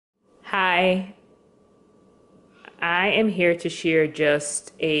I am here to share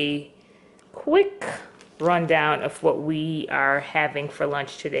just a quick rundown of what we are having for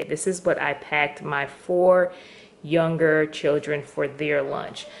lunch today. This is what I packed my 4 younger children for their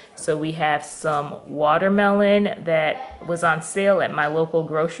lunch. So we have some watermelon that was on sale at my local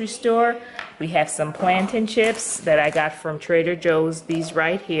grocery store. We have some plantain chips that I got from Trader Joe's, these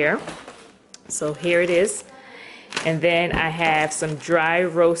right here. So here it is. And then I have some dry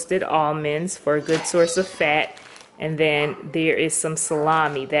roasted almonds for a good source of fat. And then there is some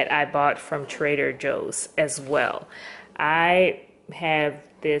salami that I bought from Trader Joe's as well. I have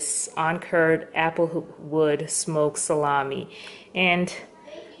this on-curd applewood smoked salami, and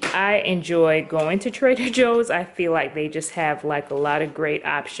I enjoy going to Trader Joe's. I feel like they just have like a lot of great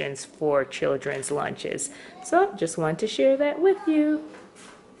options for children's lunches. So just wanted to share that with you.